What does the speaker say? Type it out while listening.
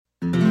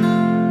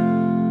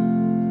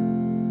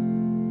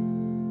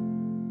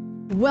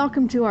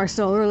Welcome to our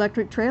solar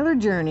electric trailer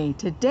journey.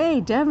 Today,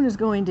 Devin is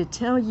going to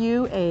tell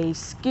you a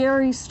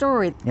scary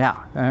story. Yeah,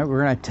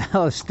 we're going to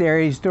tell a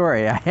scary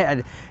story.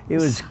 It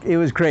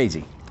was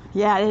crazy.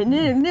 Yeah, it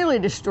nearly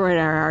destroyed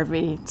our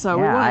RV, so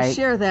we want to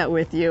share that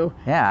with you.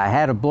 Yeah, I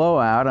had a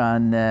blowout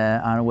on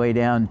a way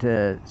down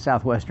to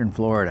southwestern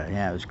Florida.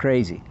 Yeah, it was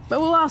crazy.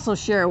 But we'll also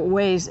share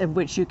ways in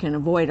which you can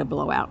avoid a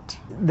blowout.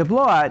 The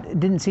blowout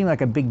didn't seem like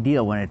a big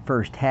deal when it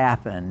first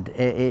happened.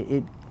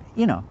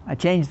 I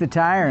changed the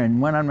tire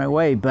and went on my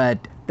way,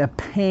 but the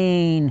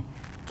pain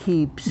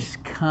keeps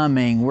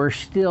coming. We're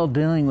still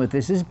dealing with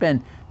this. This has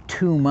been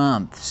 2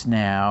 months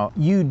now.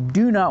 You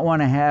do not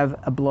want to have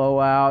a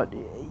blowout.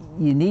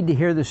 You need to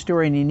hear the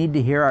story, and you need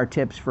to hear our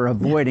tips for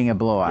avoiding a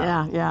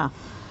blowout. Yeah.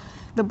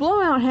 The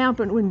blowout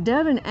happened when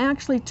Devin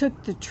actually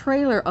took the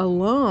trailer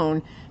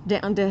alone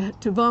down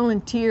to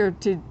volunteer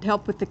to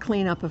help with the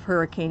cleanup of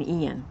Hurricane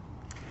Ian.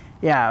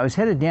 Yeah, I was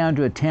headed down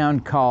to a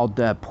town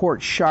called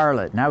Port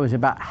Charlotte, and I was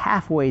about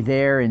halfway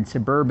there in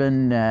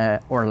suburban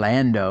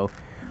Orlando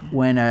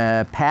when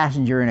a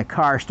passenger in a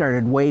car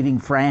started waving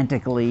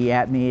frantically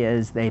at me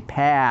as they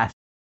passed.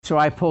 So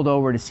I pulled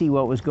over to see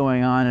what was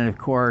going on, and of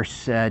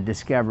course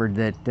discovered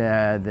that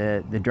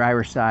the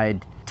driver's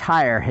side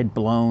tire had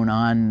blown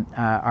on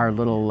our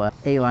little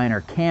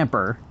A-liner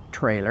camper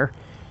trailer.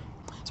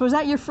 So was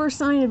that your first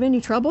sign of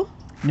any trouble?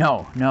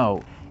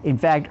 No. In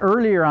fact,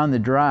 earlier on the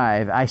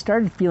drive, I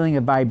started feeling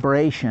a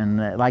vibration,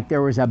 like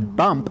there was a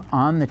bump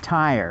on the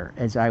tire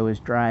as I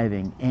was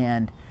driving.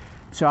 And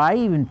so I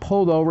even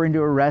pulled over into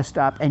a rest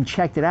stop and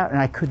checked it out, and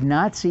I could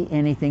not see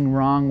anything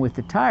wrong with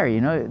the tire. You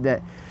know,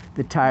 that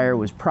the tire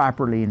was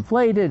properly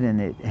inflated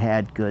and it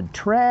had good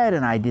tread,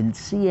 and I didn't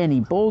see any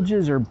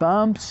bulges or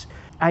bumps.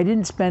 I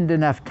didn't spend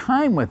enough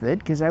time with it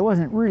because I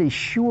wasn't really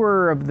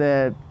sure of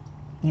that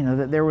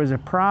there was a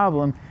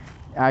problem.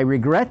 I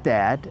regret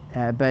that,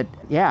 but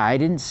yeah, I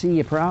didn't see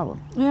a problem.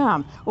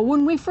 Yeah. Well,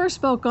 when we first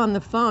spoke on the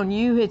phone,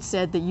 you had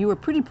said that you were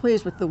pretty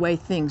pleased with the way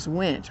things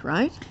went,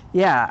 right?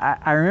 Yeah,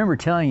 I remember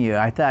telling you,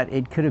 I thought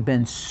it could have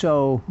been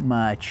so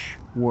much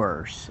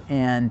worse.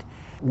 And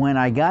when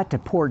I got to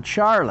Port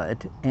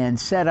Charlotte and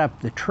set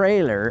up the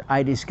trailer,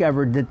 I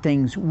discovered that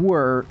things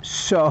were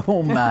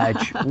so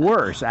much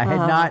worse. I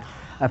had not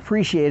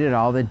appreciated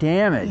all the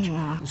damage.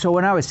 Yeah. So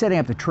when I was setting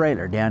up the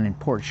trailer down in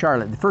Port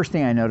Charlotte, the first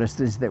thing I noticed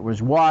is there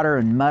was water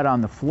and mud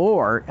on the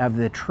floor of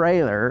the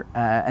trailer,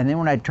 and then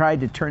when I tried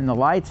to turn the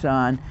lights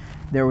on,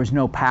 there was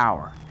no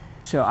power.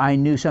 So I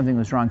knew something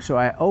was wrong. So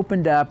I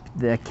opened up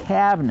the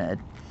cabinet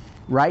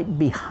right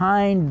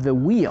behind the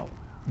wheel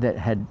that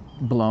had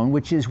blown,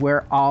 which is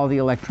where all the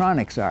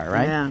electronics are,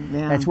 right? Yeah.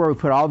 That's where we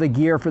put all the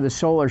gear for the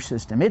solar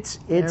system. It's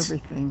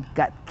Everything.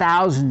 Got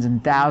thousands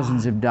and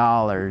thousands of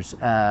dollars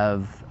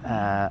of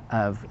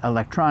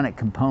electronic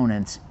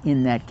components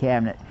in that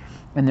cabinet,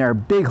 and there are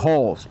big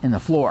holes in the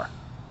floor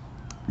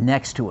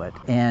next to it,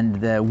 and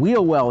the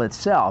wheel well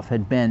itself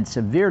had been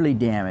severely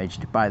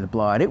damaged by the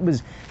blowout. It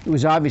was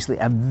obviously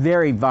a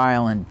very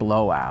violent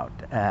blowout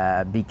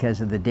because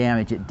of the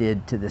damage it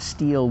did to the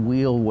steel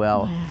wheel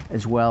well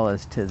as well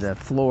as to the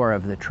floor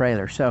of the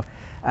trailer. So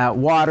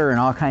water and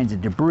all kinds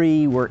of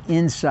debris were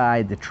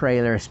inside the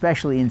trailer,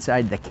 especially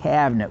inside the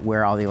cabinet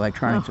where all the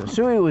electronics were.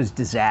 So it was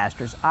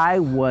disastrous. I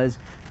was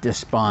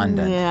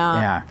despondent.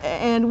 Yeah.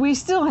 And we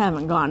still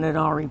haven't gotten it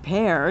all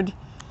repaired.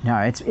 No,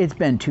 it's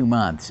been 2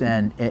 months,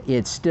 and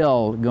it's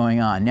still going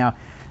on. Now,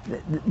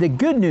 the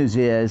good news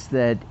is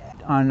that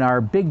on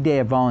our big day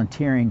of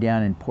volunteering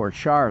down in Port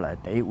Charlotte,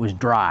 it was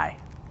dry,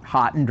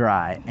 hot and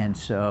dry, and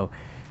so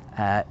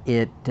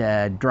it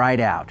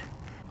dried out.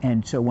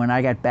 And so when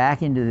I got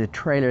back into the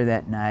trailer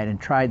that night and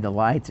tried the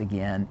lights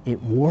again,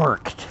 it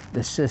worked.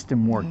 The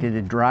system worked. It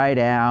had dried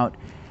out,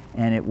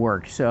 and it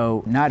worked.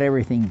 So not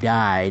everything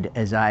died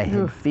as I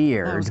had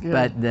feared,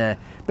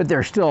 but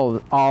there's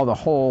still all the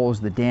holes,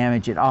 the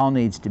damage. It all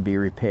needs to be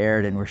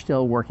repaired, and we're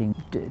still working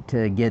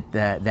to get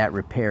that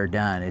repair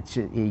done.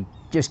 You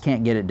just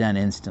can't get it done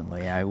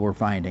instantly, we're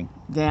finding.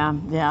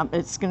 Yeah,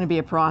 it's going to be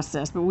a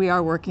process, but we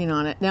are working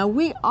on it. Now,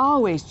 we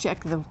always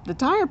check the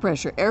tire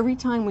pressure. Every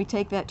time we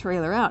take that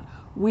trailer out,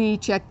 we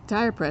check the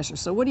tire pressure.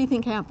 So what do you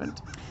think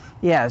happened?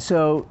 Yeah,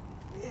 so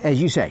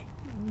as you say,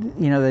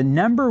 the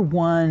number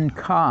one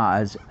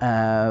cause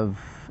of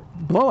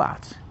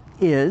blowouts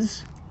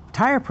is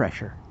tire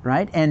pressure,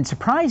 right? And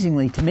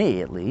surprisingly, to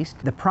me at least,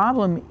 the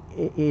problem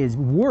is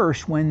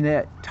worse when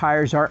the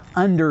tires are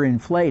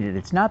underinflated.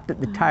 It's not that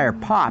the tire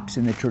pops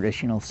in the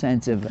traditional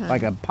sense of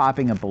like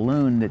popping a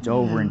balloon that's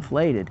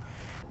overinflated.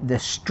 The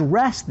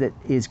stress that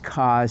is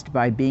caused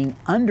by being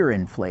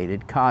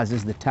underinflated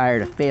causes the tire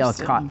to fail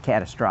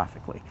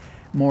catastrophically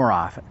more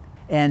often.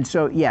 And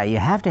so, yeah, you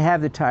have to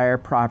have the tire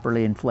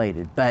properly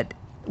inflated, but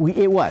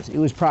it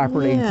was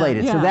properly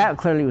inflated, so that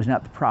clearly was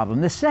not the problem.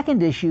 The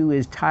second issue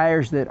is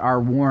tires that are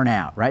worn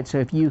out, right?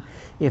 So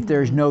if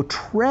there's no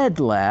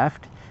tread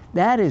left,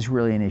 that is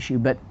really an issue.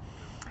 But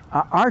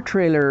our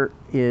trailer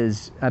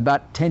is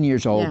about 10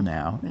 years old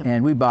now,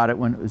 and we bought it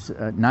when it was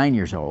 9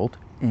 years old,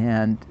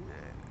 and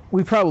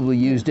we probably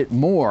used it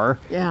more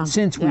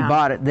since we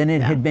bought it than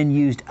it had been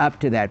used up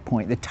to that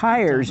point. The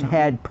tires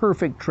had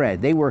perfect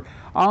tread. They were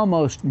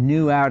almost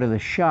new out of the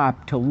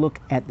shop to look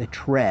at the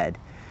tread.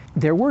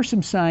 There were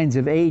some signs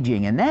of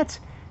aging, and that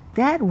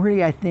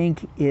really, I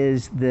think,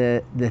 is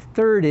the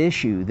third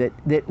issue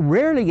that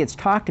rarely gets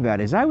talked about.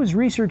 As I was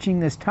researching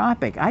this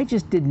topic, I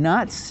just did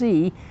not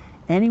see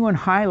anyone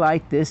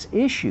highlight this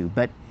issue.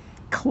 But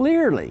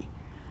clearly,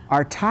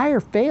 our tire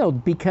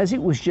failed because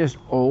it was just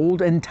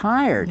old and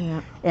tired.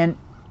 Yeah. And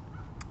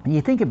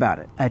you think about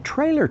it, a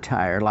trailer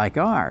tire like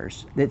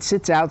ours that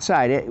sits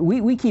outside,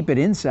 we keep it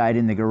inside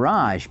in the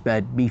garage,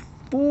 but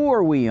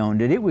before we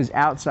owned it, it was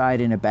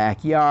outside in a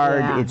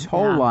backyard its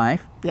whole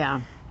life.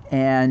 Yeah.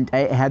 And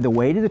it had the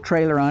weight of the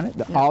trailer on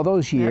it all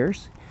those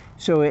years.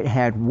 So it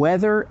had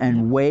weather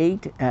and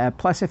weight,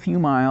 plus a few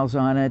miles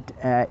on it.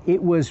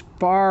 It was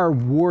far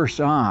worse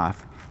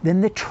off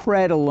than the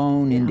tread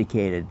alone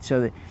indicated.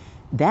 So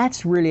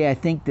that's really, I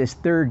think, this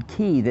third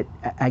key that,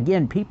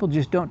 again, people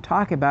just don't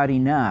talk about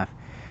enough.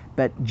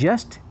 But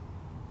just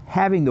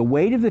having the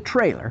weight of the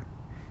trailer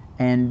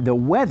and the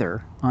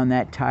weather on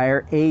that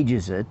tire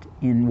ages it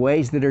in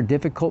ways that are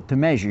difficult to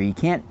measure. You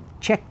can't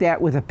check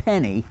that with a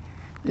penny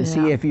to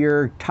see if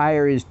your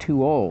tire is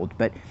too old.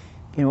 But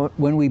you know,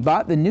 when we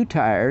bought the new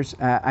tires,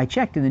 I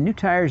checked, and the new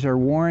tires are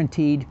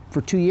warranted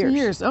for 2 years. 2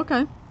 years,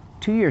 okay.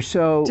 2 years,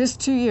 so... Just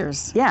 2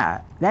 years.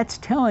 Yeah, that's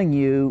telling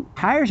you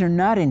tires are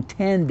not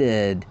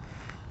intended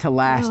to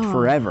last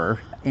forever,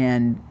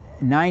 and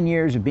 9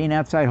 years of being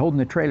outside holding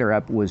the trailer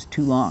up was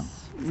too long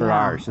for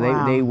ours.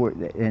 So they were,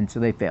 and so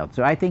they failed.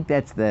 So I think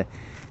that's the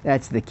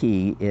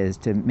key, is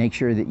to make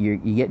sure that you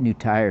get new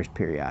tires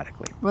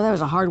periodically. Well, that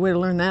was a hard way to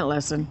learn that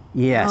lesson.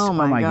 Yes. Oh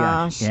my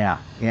gosh. Yeah.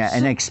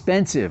 An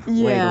expensive way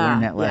to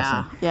learn that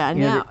lesson.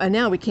 Yeah. And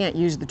now we can't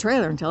use the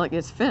trailer until it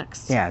gets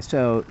fixed. Yeah.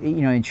 So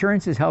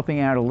insurance is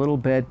helping out a little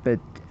bit, but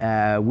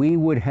we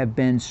would have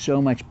been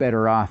so much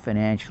better off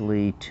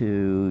financially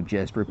to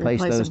just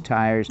replace those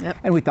tires. Yep.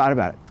 And we thought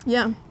about it.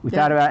 Yeah. We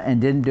thought about it and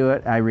didn't do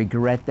it. I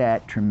regret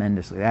that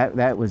tremendously.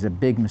 That was a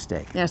big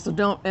mistake. Yeah, so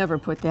don't ever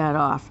put that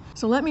off.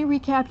 So let me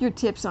recap your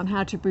tips on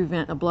how to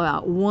prevent a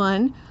blowout.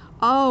 1,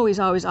 always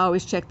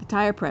check the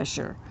tire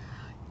pressure.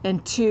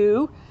 And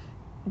 2,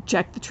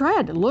 check the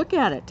tread. Look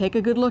at it. Take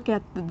a good look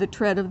at the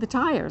tread of the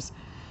tires.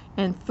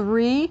 And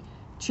 3,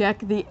 check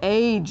the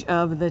age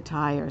of the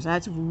tires.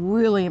 That's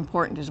really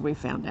important, as we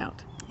found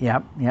out.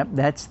 Yep.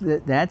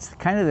 That's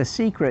kind of the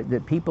secret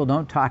that people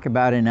don't talk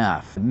about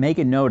enough. Make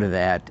a note of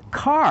that.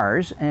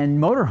 Cars and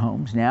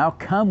motorhomes now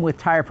come with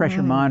tire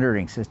pressure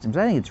monitoring systems.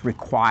 I think it's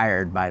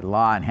required by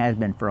law and has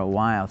been for a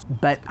while.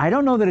 But I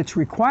don't know that it's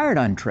required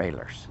on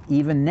trailers,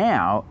 even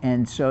now.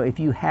 And so if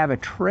you have a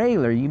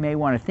trailer, you may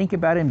want to think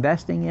about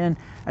investing in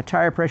a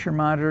tire pressure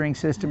monitoring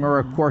system, or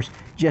of course,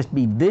 just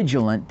be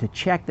vigilant to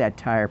check that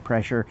tire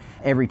pressure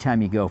every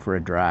time you go for a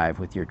drive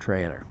with your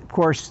trailer. Of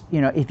course,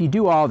 if you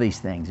do all these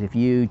things, if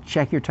you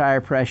check your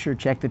tire pressure,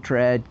 check the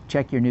tread,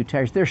 check your new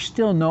tires, there's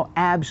still no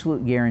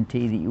absolute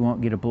guarantee that you won't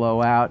get a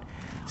blowout.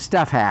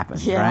 Stuff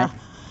happens, right?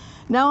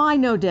 Now I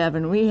know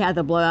Devin, we had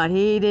the blowout.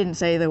 He didn't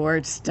say the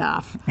word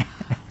stuff.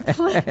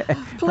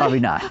 Probably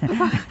not.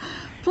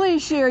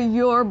 Please share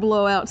your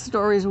blowout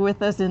stories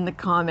with us in the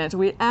comments.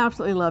 We'd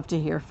absolutely love to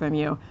hear from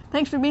you.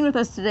 Thanks for being with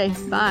us today.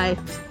 Bye.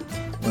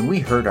 When we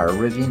heard our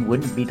Rivian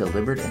wouldn't be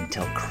delivered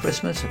until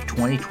Christmas of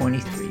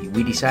 2023,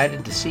 we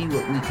decided to see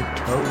what we could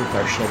tow with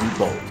our Chevy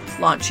Bolt,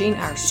 launching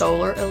our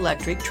solar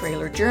electric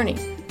trailer journey.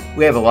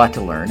 We have a lot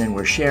to learn, and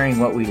we're sharing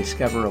what we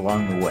discover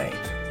along the way.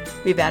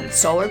 We've added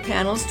solar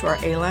panels to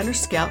our A-Liner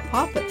Scout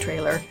pop-up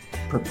trailer,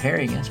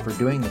 preparing us for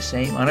doing the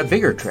same on a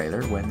bigger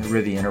trailer when the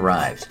Rivian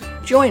arrives.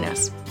 Join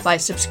us by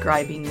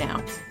subscribing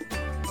now.